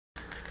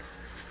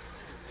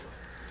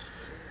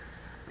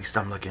least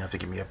I'm lucky enough to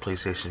get me a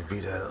PlayStation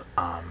Vita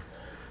a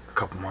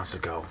couple months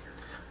ago.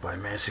 But I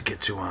managed to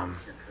get to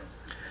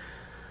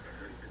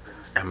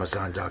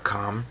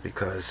Amazon.com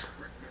because,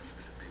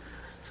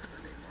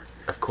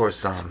 of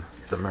course,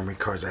 the memory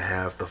cards I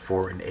have, the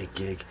 4 and 8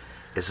 gig,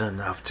 isn't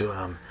enough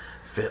to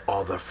fit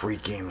all the free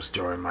games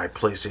during my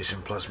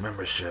PlayStation Plus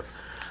membership.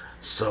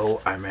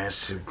 So I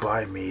managed to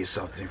buy me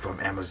something from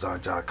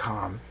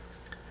Amazon.com,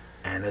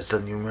 and it's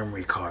a new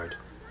memory card.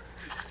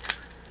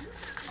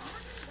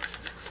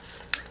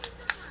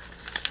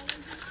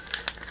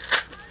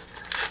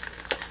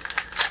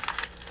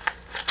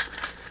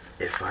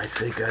 If I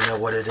think I know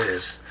what it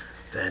is,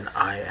 then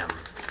I am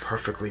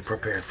perfectly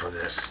prepared for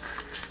this.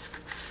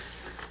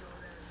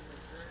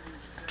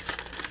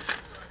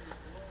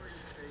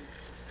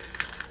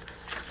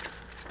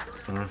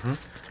 Mm-hmm.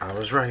 I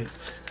was right.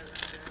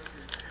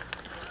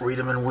 Read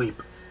 'em and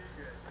weep.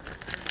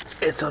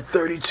 It's a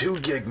 32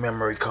 gig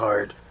memory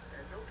card.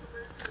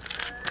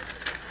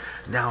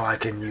 Now I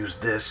can use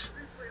this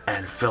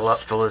and fill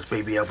this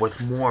baby up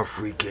with more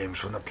free games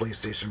from the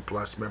PlayStation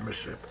Plus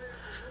membership.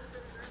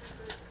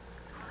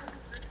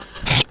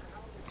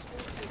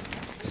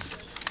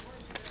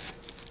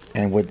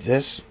 And with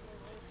this,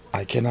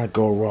 I cannot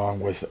go wrong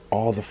with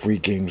all the free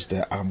games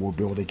that I will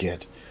be able to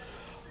get,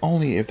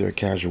 only if they're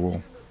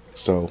casual.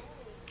 So,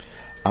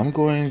 I'm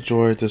going to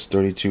enjoy this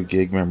 32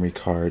 gig memory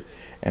card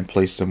and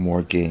play some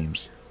more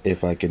games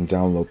if I can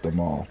download them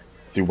all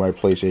through my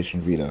PlayStation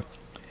Vita.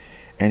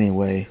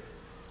 Anyway,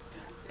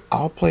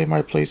 I'll play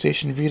my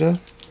PlayStation Vita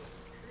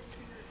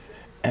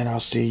and I'll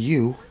see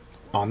you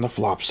on the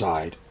flop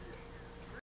side.